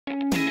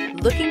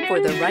Looking for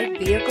the right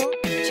vehicle?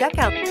 Check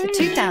out the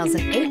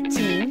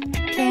 2018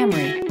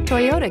 Camry.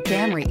 Toyota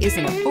Camry is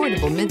an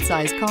affordable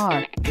midsize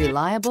car,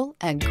 reliable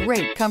and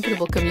great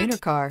comfortable commuter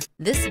car.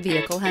 This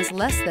vehicle has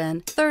less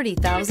than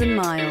 30,000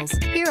 miles.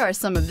 Here are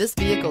some of this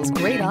vehicle's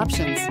great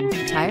options: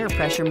 tire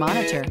pressure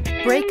monitor,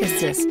 brake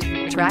assist,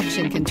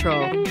 traction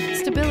control,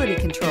 stability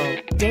control,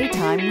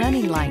 daytime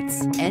running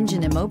lights,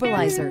 engine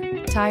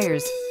immobilizer,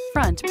 tires,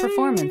 front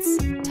performance,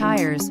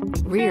 tires,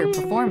 rear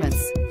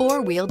performance,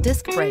 four-wheel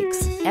disc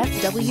brakes,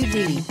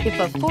 FWD. If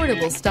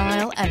affordable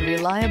style and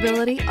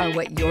reliability are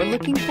what you're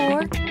looking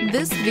for,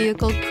 this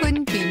vehicle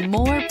couldn't be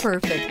more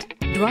perfect.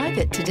 Drive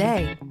it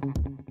today.